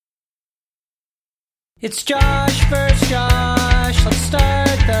It's Josh versus Josh. Let's start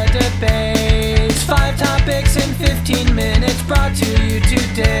the debate. 5 topics in 15 minutes brought to you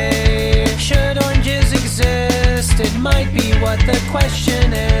today. Should oranges exist? It might be what the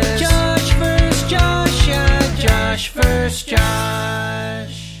question is. Josh versus Josh, yeah, Josh versus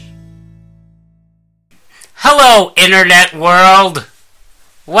Josh. Hello, Internet world.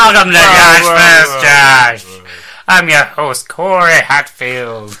 Welcome to Josh vs. Josh. I'm your host, Corey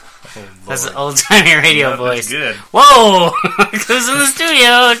Hatfield. That's an old-timey radio voice. Good. Whoa! Who's in the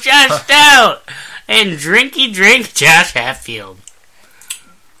studio? Josh Stout and Drinky Drink Josh Hatfield.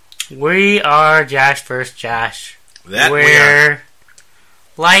 We are Josh vs. Josh. Where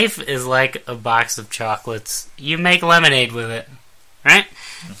life is like a box of chocolates. You make lemonade with it. Right?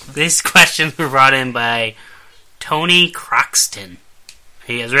 These questions were brought in by Tony Croxton.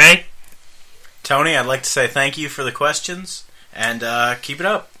 Are you guys ready? Tony, I'd like to say thank you for the questions, and keep it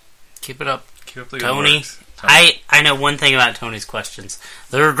up. Keep it up. Keep up the good Tony. works. Tony. I know one thing about Tony's questions.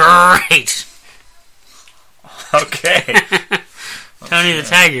 They're great. Okay. Tony the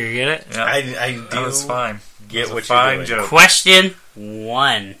Tiger, you get it? Yeah. I do. That was fine. Get what fine you're doing. joke. Question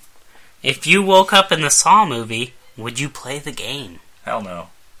 1. If you woke up in the Saw movie, would you play the game? Hell no.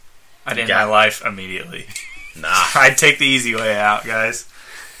 I'd end Yeah. my life immediately. Nah. I'd take the easy way out, guys.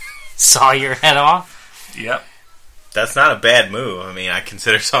 Saw your head off? Yep. That's not a bad move. I mean, I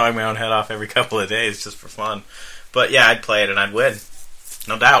consider sawing my own head off every couple of days just for fun. But yeah, I'd play it and I'd win.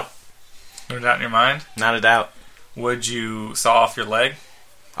 No doubt. No doubt in your mind. Not a doubt. Would you saw off your leg?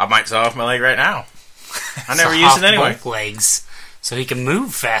 I might saw off my leg right now. I never Saw use off it anyway. both legs, so he can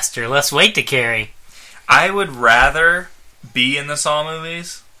move faster, less weight to carry. I would rather be in the Saw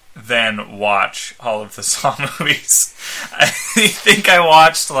movies than watch all of the Saw movies. I think I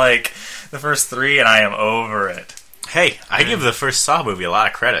watched, like, the first 3 and I am over it. Hey, I give the first Saw movie a lot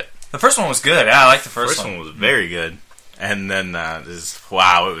of credit. The first one was good. Yeah, I like the first First one was very good. And then, it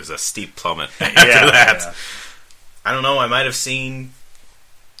was a steep plummet after Yeah, that. yeah. I don't know, I might have seen...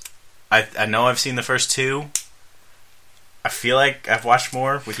 I know I've seen the first 2. I feel like I've watched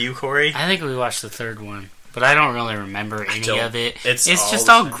more with you, Corey. I think we watched the third one, but I don't really remember any don't- of it. it's It's all just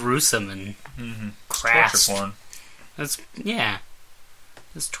the all same. gruesome and Mm-hmm. crass. Torture porn.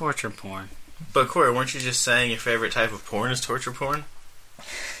 It's torture porn. But Corey, weren't you just saying your favorite type of porn is torture porn?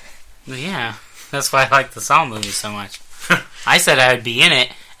 Yeah, that's why I like the Saw movie so much. I said I would be in it,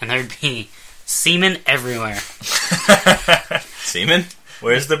 and there'd be semen everywhere. Seaman?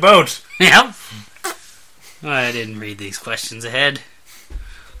 Where's the boat? Yep. I didn't read these questions ahead.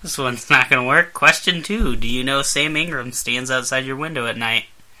 This one's not going to work. Question 2. Do you know Sam Ingram stands outside your window at night?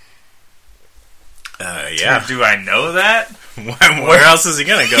 Yeah. Do I know that? Where else is he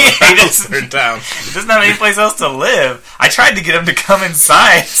gonna go? He doesn't- in town. He doesn't have any place else to live. I tried to get him to come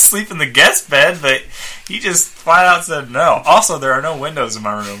inside, sleep in the guest bed, but he just flat out said no. Also, there are no windows in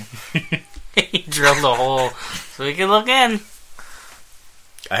my room. He drilled a hole so he could look in.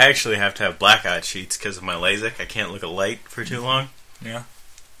 I actually have to have blackout sheets because of my LASIK. I can't look at light for too long. Yeah.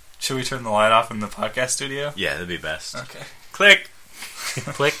 Should we turn the light off in the podcast studio? Yeah, that'd be best. Okay. Click.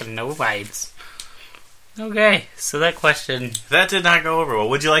 Click and no lights. Okay, so that question... That did not go over well.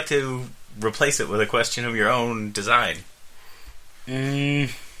 Would you like to replace it with a question of your own design? No.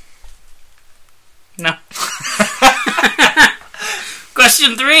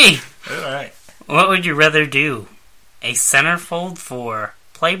 Question 3. Alright. What would you rather do? A centerfold for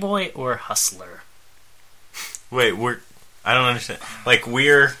Playboy or Hustler? Wait, I don't understand. Like,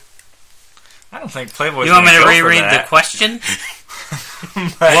 we're... I don't think Playboy's You want me to gonna go for reread the that. question?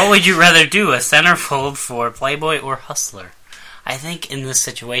 What would you rather do? A centerfold for Playboy or Hustler? I think in this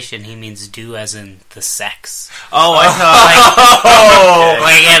situation he means do as in the sex. Oh, I thought...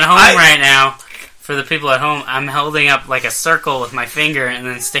 Like at home right now, for the people at home, I'm holding up like a circle with my finger and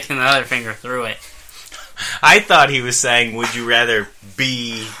then sticking the other finger through it. I thought he was saying, would you rather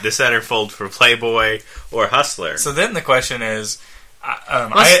be the centerfold for Playboy or Hustler? So then the question is...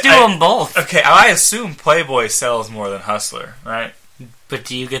 Let's do them both. Okay, I assume Playboy sells more than Hustler, right? But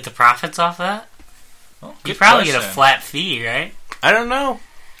do you get the profits off that? Well, You good probably get a question. flat fee, right? I don't know.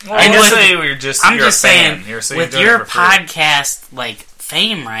 Well, And let's with- say you're just I'm you're just a fan. saying, You're with doing your it for free. podcast like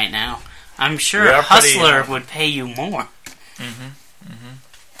fame right now, I'm sure We are pretty- Hustler would pay you more.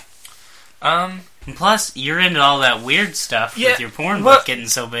 Um, And plus, you're into all that weird stuff Yeah, with your porn what- book getting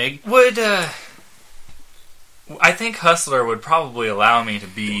so big. would I think Hustler would probably allow me to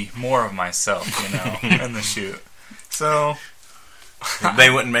be more of myself, you know, in the shoot. So They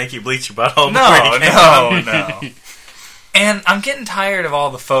wouldn't make you bleach your butthole no, before you came on? no. And I'm getting tired of all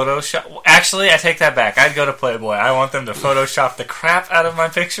the Photoshop. Actually, I take that back. I'd go to Playboy. I want them to Photoshop the crap out of my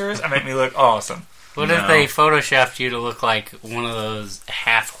pictures and make me look awesome. What if they photoshopped you to look like one of those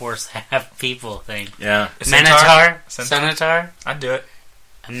half horse, half people thing? Yeah. Minotaur? Centaur? I'd do it.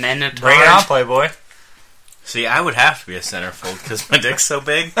 A Minotaur? Bring it on, Playboy. See, I would have to be a centerfold because my dick's so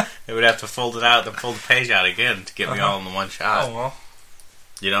big. They would have to fold it out, then fold the page out again to get me all in the one shot. Oh, well.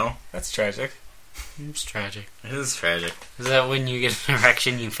 You know? That's tragic. It's tragic. It is tragic. Is that when you get an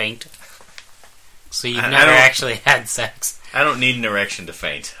erection, you faint? So you've I never don't- actually had sex. I don't need an erection to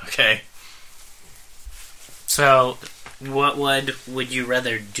faint, okay? So, what would you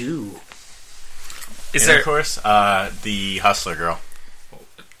rather do? Is there? Intercourse? The hustler girl.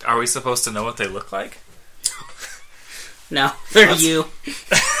 Are we supposed to know what they look like? No, they're you.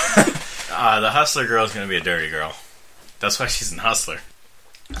 The hustler girl is going to be a dirty girl. That's why she's an hustler.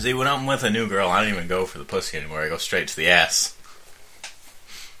 See, when I'm with a new girl, I don't even go for the pussy anymore. I go straight to the ass.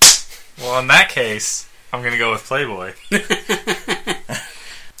 Well, in that case, I'm gonna go with Playboy.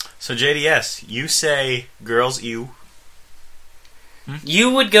 So, JDS, you say girls, you. You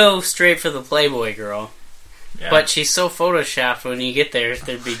would go straight for the Playboy girl. Yeah. But she's so photoshopped when you get there,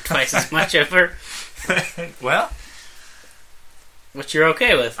 there'd be twice as much of her. Well, Which you're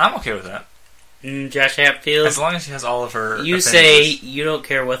okay with. I'm okay with that. Josh Hatfield, As long as she has all of her you say you don't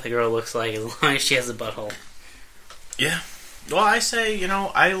care what the girl looks like as long as she has a butthole. Yeah. Well, I say,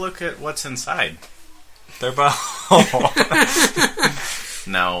 I look at what's inside. their butthole.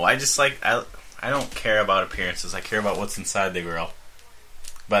 No, I just I don't care about appearances. I care about what's inside the girl.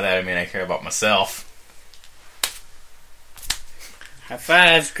 By that I mean I care about myself. High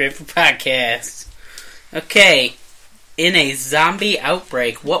fives, great for podcasts. Okay, in a zombie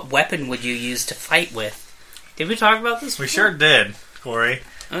outbreak, what weapon would you use to fight with? Did we talk about this? We before? sure did, Corey.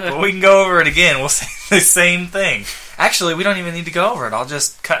 But we can go over it again. We'll say the same thing. Actually, we don't even need to go over it. I'll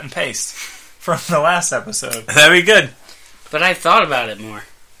just cut and paste from the last episode. That'd be good. But I thought about it more.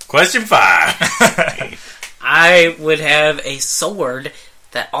 Question 5. I would have a sword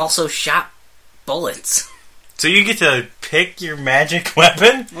that also shot bullets. So you get to pick your magic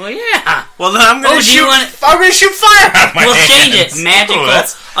weapon? Well, yeah. Well, then I'm gonna shoot. I'm gonna shoot fire out of my We'll hands. change it. Magical, Ooh,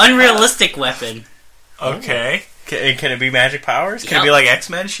 that's- unrealistic weapon. Okay. Can it be magic powers? Can Yep. it be like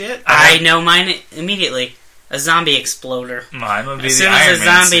X-Men shit? I know mine immediately. A zombie exploder. Mine would be As the soon Iron as a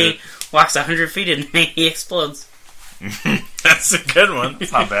Man zombie suit. walks 100 feet into me, he explodes. That's a good one.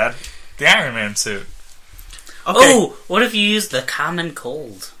 It's not bad. The Iron Man suit. Okay. Oh, what if you use the common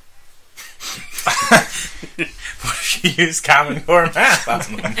cold? What if you use Common Core math on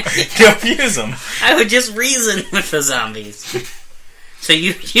them? Confuse them. I would just reason with the zombies. So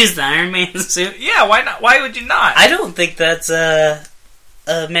you use the Iron Man suit? Yeah, why not? Why would you not? I don't think that's a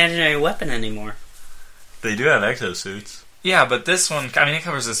imaginary weapon anymore. They do have exosuits. Yeah, but this one, it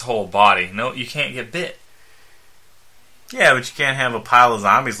covers this whole body. No, you can't get bit. Yeah, but you can't have a pile of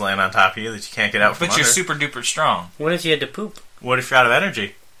zombies laying on top of you that you can't get out from But under. you're super duper strong. What if you had to poop? What if you're out of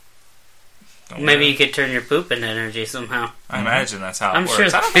energy? Don't Maybe worry. you could turn your poop into energy somehow. I imagine that's how it I'm works. sure I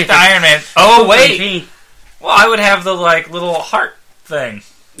don't they- think the Iron Man... Oh, wait! Pee. Well, I would have the, little heart thing.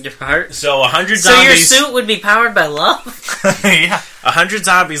 Your heart? So 100 So your zombies. suit would be powered by love? Yeah. 100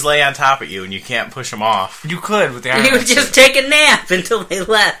 zombies lay on top of you, and you can't push them off, You could with the Iron You Man would just suit. take a nap until they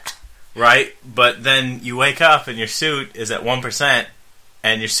left. right? But then you wake up, and your suit is at 1%,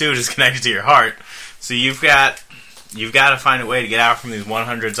 and your suit is connected to your heart. So you've got to find a way to get out from these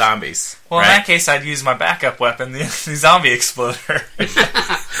 100 zombies. Well, right? in that case, I'd use my backup weapon, the zombie exploder.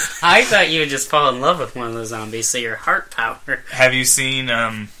 I thought you would just fall in love with one of the zombies, so your heart power. Have you seen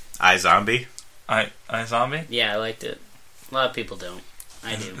iZombie. iZombie? Yeah, I liked it. A lot of people don't.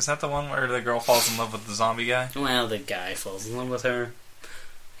 I do. Is that the one where the girl falls in love with the zombie guy? Well, the guy falls in love with her.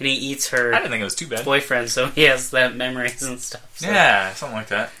 And he eats her I didn't think it was too bad. boyfriend, so he has that memories and stuff. So. Yeah, something like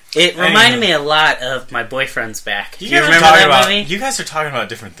that. It reminded Anywho. me a lot of My Boyfriend's Back. Do you guys are remember talking that about, movie? You guys are talking about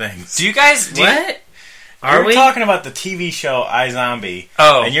different things. Do you guys... What? Are We're we? talking about the TV show iZombie,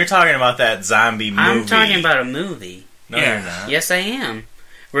 Oh. and you're talking about that zombie movie. I'm talking about a movie. No, Yeah. you're not. Yes, I am.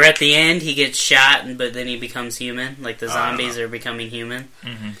 Where at the end he gets shot, but then he becomes human. Like the Oh, I don't zombies know. are becoming human.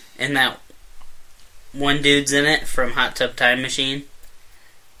 Mm-hmm. And that one dude's in it from Hot Tub Time Machine.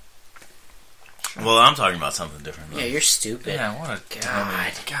 Well, I'm talking about something different. Though. Yeah, you're stupid. Yeah, what a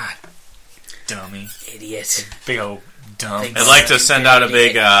God. dummy. Idiot. Big old dumb. Big I'd like to send out a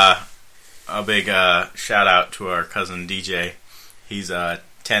big Idiot. shout out to our cousin DJ. He's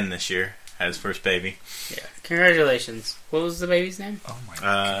 10 this year. Had his first baby. Yeah. Congratulations. What was the baby's name? Oh my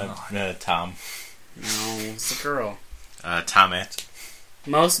god. Tom. No, it's a girl. Tomette.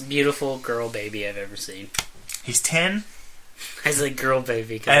 Most beautiful girl baby I've ever seen. He's 10, I said girl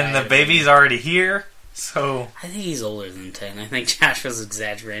baby. 'Cause I and had the a baby. baby's already here, so... I think he's older than 10. I think Josh was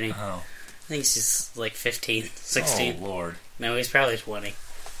exaggerating. Oh. think he's like 15, 16. Oh, Lord. No, he's probably 20.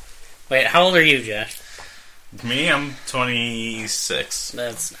 Wait, how old are you, Josh? Me, I'm 26.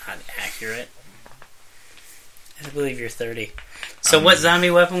 That's not accurate. I believe you're 30. So what zombie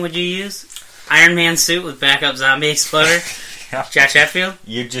weapon would you use? Iron Man suit with backup zombie exploder? Yeah. Josh Hatfield?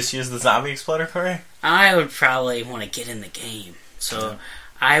 You just use the zombie exploder, Corey? I would probably want to get in the game. So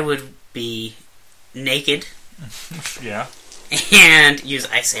I would be naked Yeah. and use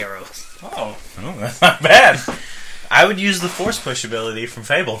ice arrows. Oh. Oh, that's not bad. I would use the force push ability from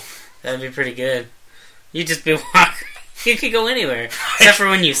Fable. That'd be pretty good. You'd just be walking. You could go anywhere. Except for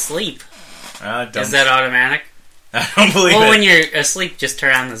when you sleep. Is that automatic? I don't believe Well, it. when you're asleep, just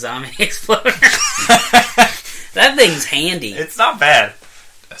turn on the zombie exploder. That thing's handy. It's not bad.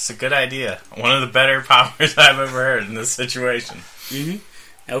 That's a good idea. One of the better powers I've ever heard in this situation. Mm-hmm.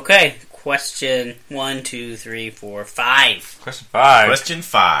 Okay, question 1, 2, 3, 4, 5. Question 5. Question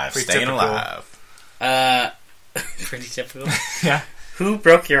 5. Pretty Staying typical. alive. Pretty typical. Yeah. Who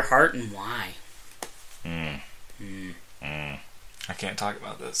broke your heart and why? I can't talk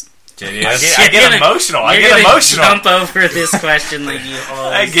about this. JDS. I get emotional. I get emotional. Jump over this question like you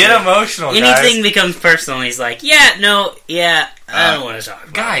always I get do. emotional, Anything guys. becomes personal. He's like, I don't want to talk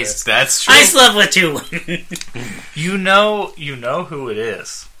about Guys, this. That's true. I slept with 2 women. You know who it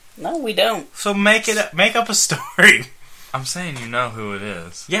is. No, we don't. So make up a story. I'm saying you know who it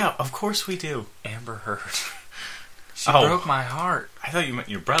is. Yeah, of course we do. Amber Heard. She Oh. broke my heart. I thought you meant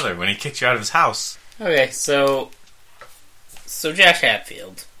your brother when he kicked you out of his house. Okay, so Josh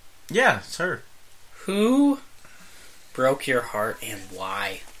Hatfield, Yeah, sir. who broke your heart and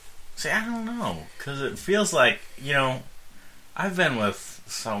why? See, I don't know. Because it feels like, I've been with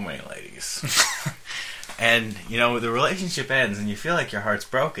so many ladies. And, the relationship ends and you feel like your heart's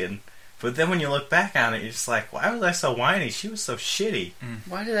broken. But then when you look back on it, you're just like, why was I so whiny? She was so shitty.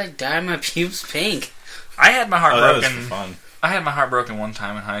 Why did I dye my pubes pink? I had my heart That was broken. for fun. I had my heart broken one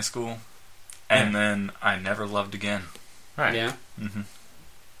time in high school, and then I never loved again. Right. Yeah. Mm-hmm.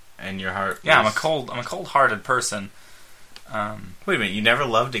 And your heart Yeah, I'm was- a cold-hearted person. Wait a minute, you never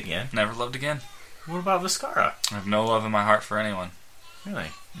loved again? Never loved again. What about Viscara? I have no love in my heart for anyone. Really?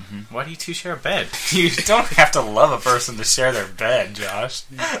 Why do you two share a bed? You don't have to love a person to share their bed, Josh.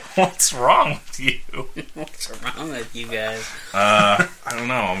 What's wrong with you? What's wrong with you guys? I don't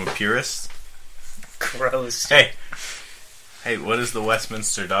know. I'm a purist. Gross. Hey, what does the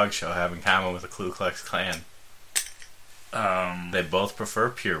Westminster Dog Show have in common with the Ku Klux Klan? They both prefer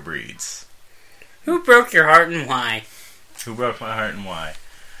pure breeds. Who broke your heart and why? Who broke my heart and why?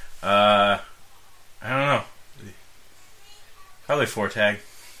 I don't know. Probably Fortag.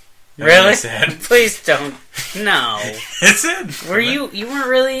 Really? Sad. Please don't. No. It's it. You weren't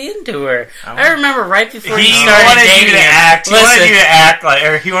really into her. I I remember right before you He started wanted dating you to her. act. He Listen, wanted you to act like,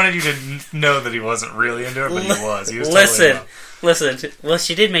 or he wanted you to know that he wasn't really into it, but he was. He was totally listen. Well,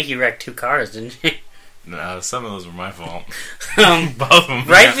 she did make you wreck 2 cars, didn't she? No, some of those were my fault. Um, Both of them.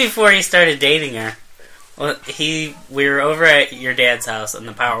 right before he started dating her, well, we were over at your dad's house and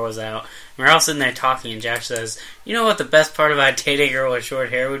the power was out. We were all sitting there talking, and Josh says, "You know what the best part about dating a girl with short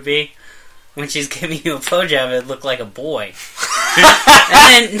hair would be? When she's giving you a blowjob, it'd look like a boy."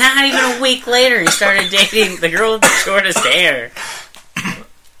 And then, not even a week later, he started dating the girl with the shortest hair.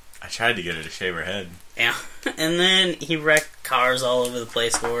 I tried to get her to shave her head. Yeah. And then he wrecked cars all over the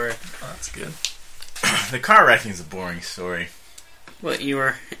place for her. Oh, that's good. The car wrecking's a boring story. But you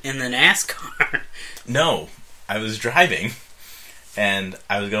were in the NASCAR. No, I was driving, and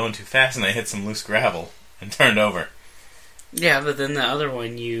I was going too fast, and I hit some loose gravel and turned over. Yeah, but then the other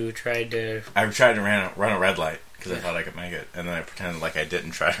one you tried to... I tried to run a red light because I thought I could make it, and then I pretended like I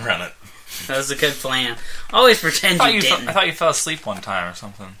didn't try to run it. That was a good plan. Always pretend you didn't. I thought you fell asleep one time or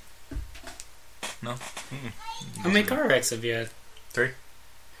something. No? How many car wrecks have you had? 3.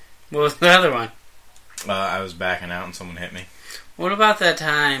 What was the other one? I was backing out and someone hit me. What about that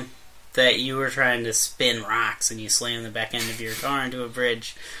time that you were trying to spin rocks and you slammed the back end of your car into a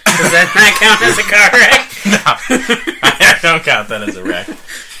bridge? Does that not count as a car wreck? No, I don't count that as a wreck.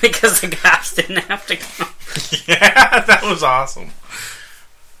 Because the cops didn't have to come. Yeah, that was awesome.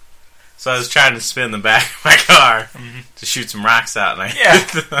 So I was trying to spin the back of my car to shoot some rocks out, and I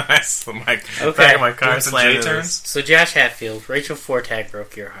slammed my back of my car Doing some slammed into J-turns? this. So Josh Hatfield, Rachel Fortag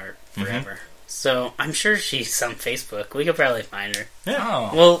broke your heart forever. So I'm sure she's on Facebook. We could probably find her. Yeah,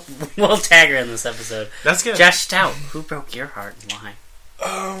 Oh. We'll tag her in this episode. that's good. Josh Stout, who broke your heart and why?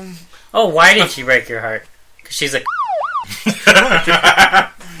 Oh, why did she break your heart? Because she's a...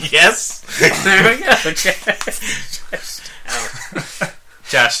 Yes. There we go. Josh Stout.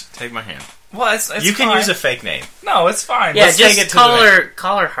 Josh, take my hand. Well, it's you can fine. use a fake name. No, it's fine. Yeah, Let's just take it to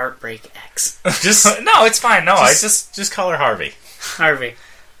call her Heartbreak X. Just no, it's fine. No, I just call her Harvey. Harvey.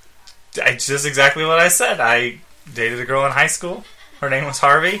 just exactly what I said. I dated a girl in high school. Her name was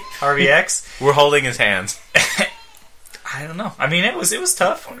Harvey X. We're holding his hands. I don't know. I mean, it was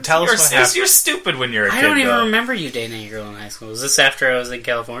tough. Tell us what happened. You're stupid when you're a kid. I don't even though. remember you dating a girl in high school. Was this after I was in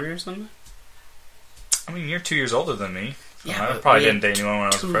California or something? I mean, you're 2 years older than me. So Yeah, I but probably we didn't had date anyone when I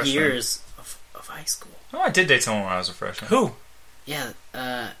was a 2 freshman. years of high school. No, I did date someone when I was a freshman. Who? Yeah,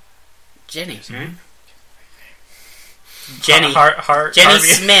 Jenny, right? Jenny. Jenny Harvey,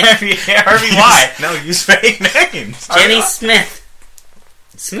 Smith. Harvey Y. No, use fake names. Jenny Smith.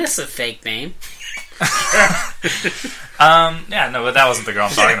 Smith's a fake name. Yeah, no, but that wasn't the girl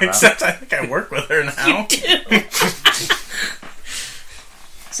I'm talking about. Except I think I work with her now. You do.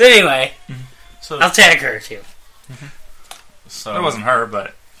 So anyway, So, I'll tag her too. so It wasn't her,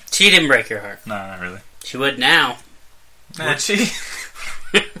 but She didn't break your heart. no, not really. She would now. Would she?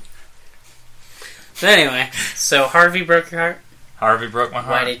 So anyway, so Harvey broke your heart. Harvey broke my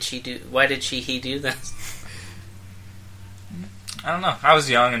heart. Why did he do this? I don't know. I was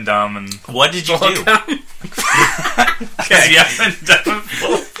young and dumb and What did you do? young and dumb.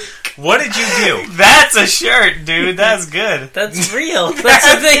 What did you do? That's a shirt, dude. That's good. That's real.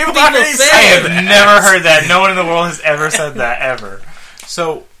 That's the thing people I say. have never heard that. No one in the world has ever said that ever.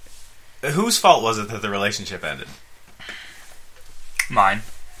 So, whose fault was it that the relationship ended? Mine.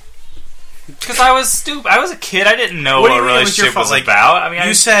 Because I was stupid. I was a kid. I didn't know What do what you a mean it was your relationship fault? was Like, about. I mean,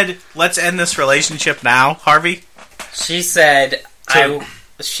 You said, let's end this relationship now, Harvey? She said,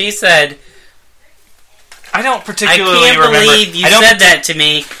 She said, I don't I particularly can't remember. believe you said that to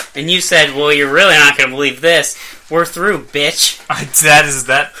me, and you said, well, you're really not going to believe this. We're through, bitch.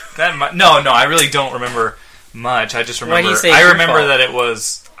 No, I really don't remember much. I just remember. Why do you say I it's your remember fault? that it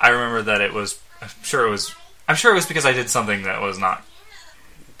was. I remember that it was. I'm sure it was because I did something that was not.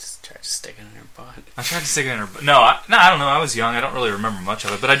 Just try to stick it in her butt. I tried to stick it in her. No, I don't know. I was young. I don't really remember much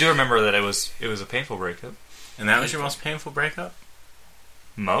of it, but I do remember that it was a painful breakup. And that was your most painful breakup?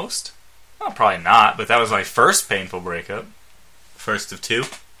 Most? Well, probably not. But that was my first painful breakup. First of two?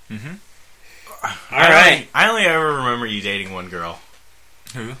 Mm-hmm. Alright. I only ever remember you dating one girl.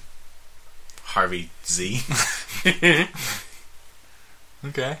 Who? Harvey Z.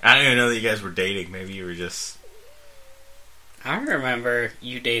 Okay. I don't even know that you guys were dating. Maybe you were just... I remember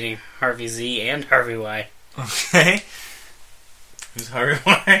you dating Harvey Z and Harvey Y. Okay. Who's Harvey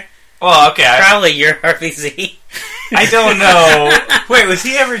Y? Well, okay. Probably you're Harvey Z. I don't know. Wait, was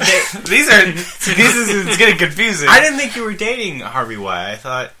he ever dating... It's getting confusing. I didn't think you were dating Harvey Y. I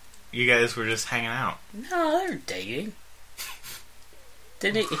thought you guys were just hanging out. No, they're dating.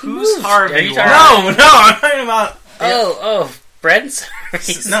 Did he? Who's Harvey Are you Y? talking No, I'm talking about... Oh, Brent's.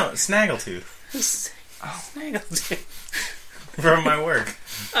 No, Snaggletooth. Snaggletooth. From my work.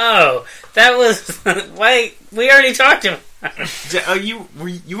 Oh, that was why we already talked to him. You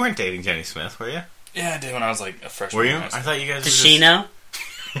weren't dating Jenny Smith, were you? Yeah, I did when I was like a freshman. Were you? I thought you guys Does were she know?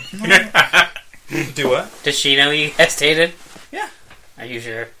 Do what? Does she know you guys dated? Yeah. Are you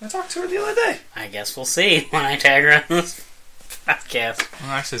sure? I talked to her the other day. I guess we'll see when I tag her on this podcast.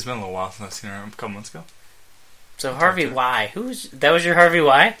 Well, actually, it's been a little while since I've seen her. A couple months ago. So Harvey Y, that was your Harvey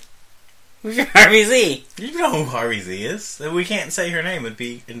Y? Who's your Harvey Z? You know who Harvey Z is. We can't say her name. It'd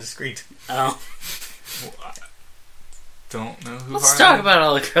be indiscreet. Oh, Don't know who. let's Harvey talk about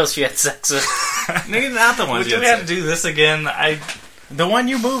all the girls you had sex with. Maybe not the ones Do you we have to do this again? The one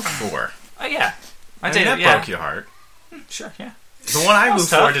you moved for. Yeah. I mean, that broke your heart. Sure, yeah. The one I That was moved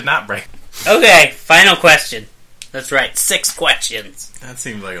tough. for did not break. Okay, final question. That's right, 6 questions. That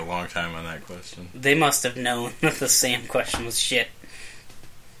seemed like a long time on that question. They must have known that the Sam question was shit.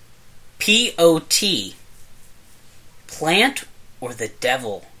 P.O.T. Plant or the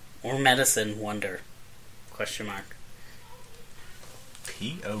devil or medicine wonder? Question mark.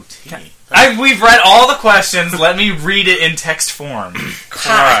 P.O.T. We've read all the questions. Let me read it in text form.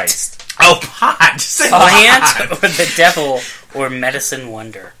 Christ. Oh, pot! Say Plant pot. or the devil or medicine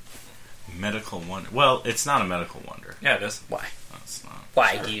wonder? Medical wonder. Well, it's not a medical wonder. Yeah, it is. Why? No, it's not.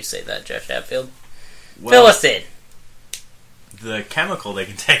 Why do you say that, Josh Hatfield? Well, Fill us in. the chemical they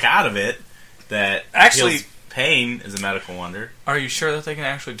can take out of it that Actually- heals pain is a medical wonder. Are you sure that they can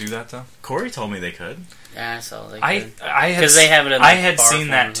actually do that, though? Corey told me they could. Yeah, that's all they I could. had 'Cause they have it in, I like, had bar seen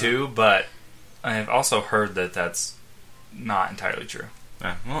that form, too, but I have also heard that that's not entirely true.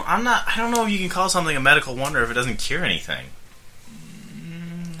 Well, I don't know if you can call something a medical wonder if it doesn't cure anything.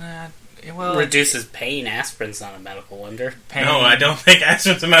 Well, reduces pain. Aspirin's not a medical wonder. Pain, No, I don't think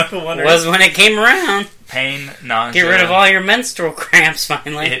aspirin's a medical wonder. It was when it came around. Pain, nausea. Get rid of all your menstrual cramps,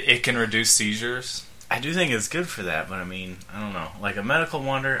 finally. It can reduce seizures. I do think it's good for that, but I mean, I don't know. Like a medical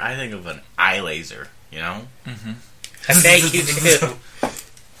wonder, I think of an eye laser, you know? Mm-hmm. I bet you do.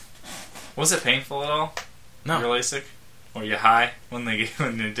 Was it painful at all? No. Your LASIK? Were you high when they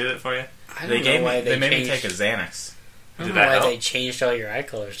did it for you? I They don't know why they made me changed. take a Xanax. I don't Did know that why help? they changed all your eye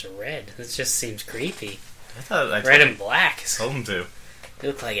colors to red. It just seems creepy. I thought I Red and black. told them to. You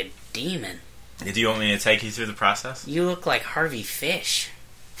look like a demon. Do you want me to take you through the process? You look like Harvey Fish,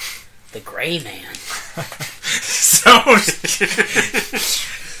 the Gray Man. So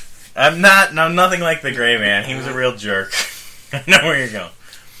I'm nothing like the Gray Man. He was a real jerk. I know where you're going.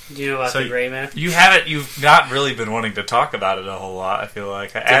 Do you know about So the Gray Man? You've not really been wanting to talk about it a whole lot, I feel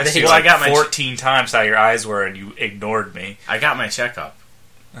like. I asked you Well, I got my 14 times how your eyes were and you ignored me. I got my checkup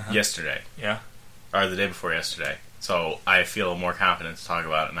Uh-huh. yesterday. Yeah. Or the day before yesterday. So I feel more confident to talk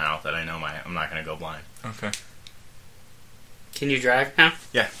about it now that I know I'm not going to go blind. Okay. Can you drive now?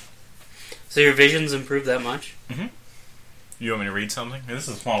 Yeah. So your vision's improved that much? You want me to read something? This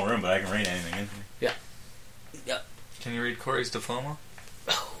is a small room, but I can read anything in here. Can you read Corey's diploma?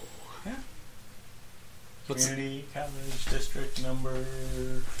 Oh. Yeah. What's Community College District number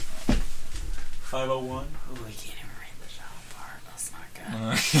 501. Oh, we can't even read the shop part. That's not good.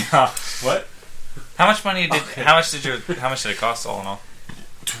 Yeah. What? How much money did? Okay. How much did it cost all in all?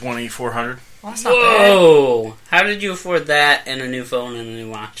 2,400. Well, that's Whoa! How did you afford that and a new phone and a new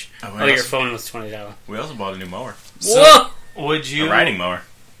watch? Oh, Your phone was $20. We also bought a new mower. Whoa! Would you? A riding mower.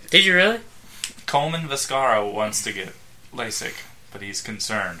 Did you really? Coleman Viscara wants to get LASIK, but he's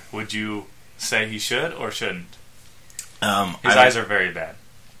concerned. Would you say he should or shouldn't? His eyes are very bad.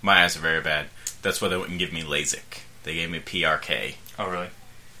 My eyes are very bad. That's why they wouldn't give me LASIK. They gave me PRK. Oh, really?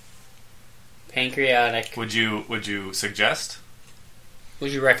 Pancreatic. Would you suggest?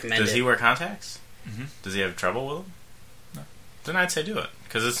 Would you recommend Does it? he wear contacts? Mhm. Does he have trouble with them? No. Then I'd say do it.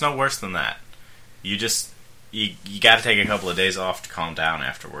 Because it's no worse than that. You got to take a couple of days off to calm down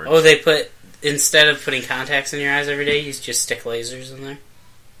afterwards. Oh, instead of putting contacts in your eyes every day, you just stick lasers in there?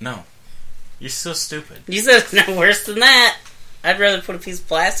 No. You're so stupid. You said it's no worse than that. I'd rather put a piece of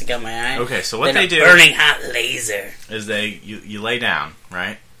plastic on my eye Okay, so what than they a do burning hot laser. is you lay down,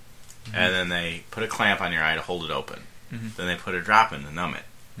 right? And then they put a clamp on your eye to hold it open. Then they put a drop in to numb it.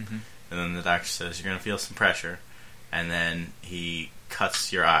 And then the doctor says, you're going to feel some pressure. And then he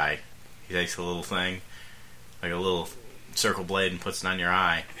cuts your eye. He takes a little thing, like a little circle blade, and puts it on your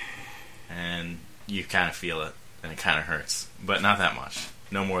eye. And you kind of feel it. And it kind of hurts. But not that much.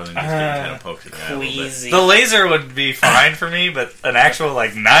 No more than just getting kind of poked in the eye a little bit. Queasy. The laser would be fine for me, but an actual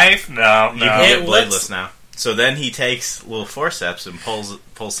knife, no. You can get It bladeless looks- now. So then he takes little forceps and pulls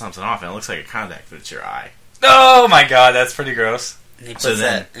something off, and it looks like a contact, but it's your eye. Oh my god, that's pretty gross. And he puts So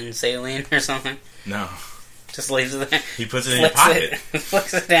then- that in saline or something. No. Just leaves it there. He puts it in your Flicks pocket. it.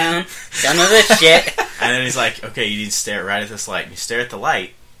 Flicks it down. Done with this shit. And then he's like, okay, you need to stare right at this light. And you stare at the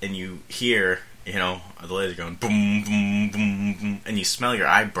light, and you hear, the laser going boom, boom, boom, boom, and you smell your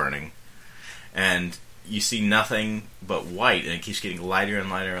eye burning. And you see nothing but white, and it keeps getting lighter and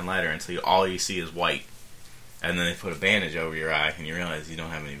lighter and lighter until all you see is white. And then they put a bandage over your eye, and you realize you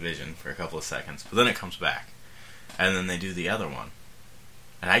don't have any vision for a couple of seconds. But then it comes back. And then they do the other one.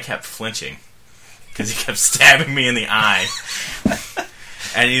 And I kept flinching, because he kept stabbing me in the eye.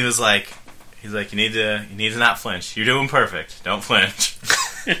 And he was like, you need to not flinch. You're doing perfect. Don't flinch.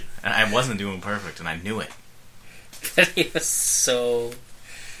 And I wasn't doing perfect, and I knew it. But he was so...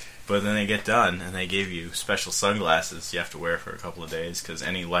 But then they get done, and they give you special sunglasses you have to wear for a couple of days, because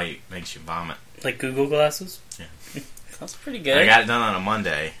any light makes you vomit. Like Google glasses? Yeah. That's pretty good. I got it done on a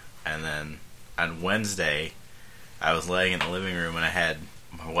Monday, and then on Wednesday, I was laying in the living room, and I had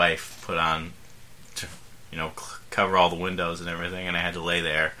my wife put on to, cover all the windows and everything, and I had to lay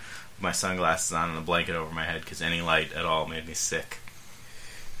there with my sunglasses on and a blanket over my head, because any light at all made me sick.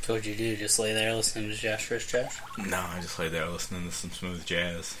 So what'd you do? Just lay there listening to Josh vs. Josh? No, I just lay there listening to some smooth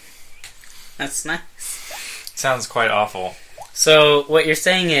jazz. That's nice. Sounds quite awful. So what you're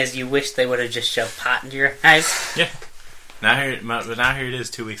saying is you wish they would have just shoved pot into your eyes? Yeah. Now here it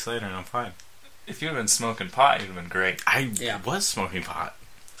is 2 weeks later, and I'm fine. If you had been smoking pot, you'd have been great. I Yeah. was smoking pot.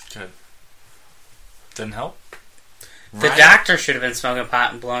 Good. Didn't help? The Right. doctor should have been smoking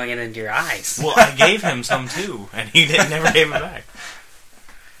pot and blowing it into your eyes. Well, I gave him some too, and he never gave it back.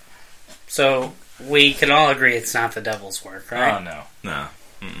 So we can all agree it's not the devil's work, Oh, right? no. No.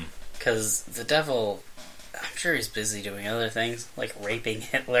 Mm-mm. Because the devil, I'm sure he's busy doing other things, like raping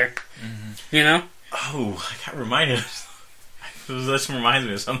Hitler. Mm-hmm. You know? Oh, I got reminded. I This reminds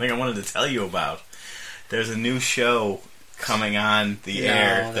me of something I wanted to tell you about. There's a new show coming on the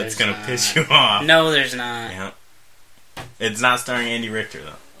air that's going to piss you off. No, there's not. Yeah. It's not starring Andy Richter,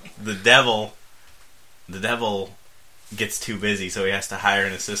 though. The devil gets too busy, so he has to hire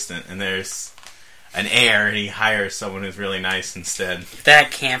an assistant, and there's an heir, and he hires someone who's really nice instead.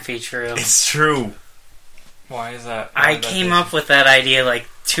 That can't be true. It's true. Why is that? I came up with that idea like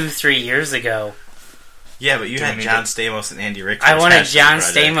 2-3 years ago. Yeah, but you had John Stamos and Andy Richter. I wanted John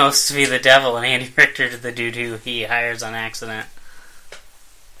Stamos to be the devil and Andy Richter to the dude who he hires on accident.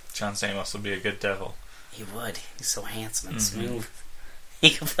 John Stamos would be a good devil. He would. He's so handsome and smooth.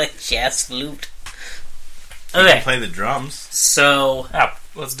 He could play jazz flute. Okay. He can play the drums. So... Yeah,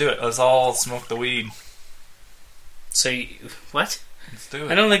 let's do it. Let's all smoke the weed. So, what? Let's do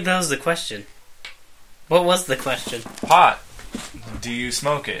it. I don't think that was the question. What was the question? Pot. Do you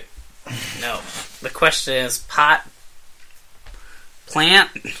smoke it? No. The question is pot, plant.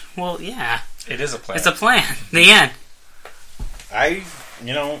 Well, yeah. It is a plant. It's a plant. The end. I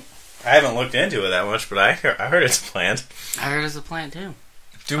haven't looked into it that much, but I heard it's a plant. I heard it's a plant, too.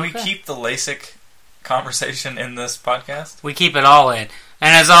 Do we keep the LASIK conversation in this podcast? We keep it all in.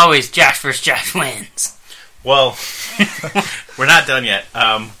 And as always, Josh vs. Josh wins. Well, we're not done yet.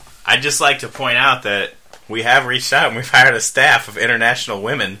 I'd just like to point out that we have reached out and we've hired a staff of international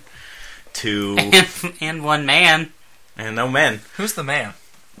women to... and one man. And no men. Who's the man?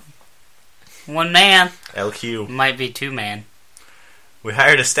 One man. LQ. Might be two man. We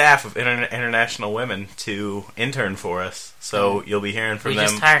hired a staff of international women to intern for us, so you'll be hearing from them. We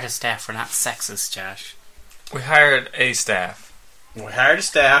just hired a staff. We're not sexist, Josh. We hired a staff. We hired a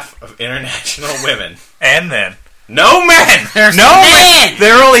staff of international women. And then... No men! There's no men!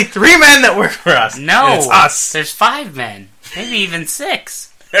 There are only 3 men that work for us. No! It's us. There's 5 men. Maybe even 6.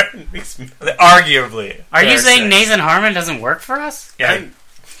 Arguably. Are you saying 6. Nathan Harmon doesn't work for us? Yeah.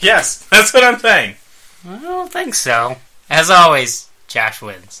 Yes, that's what I'm saying. I don't think so. As always, Josh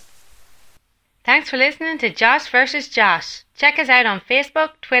wins. Thanks for listening to Josh vs. Josh. Check us out on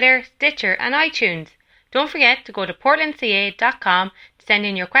Facebook, Twitter, Stitcher and iTunes. Don't forget to go to portlandca.com to send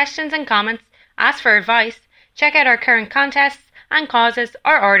in your questions and comments, ask for advice, check out our current contests and causes,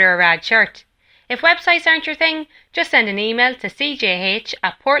 or order a rad shirt. If websites aren't your thing, just send an email to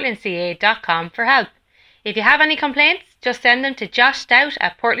cjh@portlandca.com for help. If you have any complaints, just send them to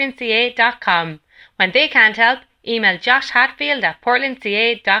joshstout@portlandca.com. When they can't help, email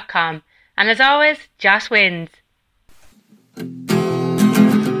joshhatfield@portlandca.com. And as always, Josh wins.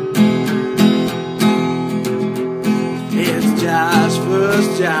 It's Josh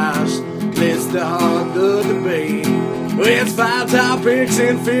vs. Josh. Let's start the debate. It's 5 topics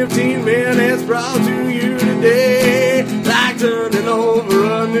in 15 minutes brought to you today. Like turning over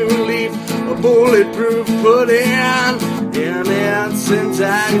a new leaf, a bulletproof pudding. And it's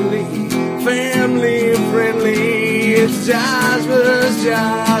entirely family friendly. It's Josh vs.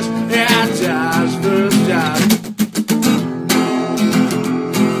 Josh. Yeah, Josh vs. Josh.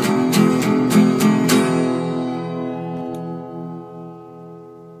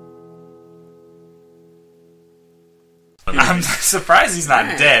 I'm surprised he's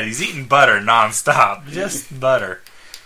not dead. He's eating butter nonstop. Just butter.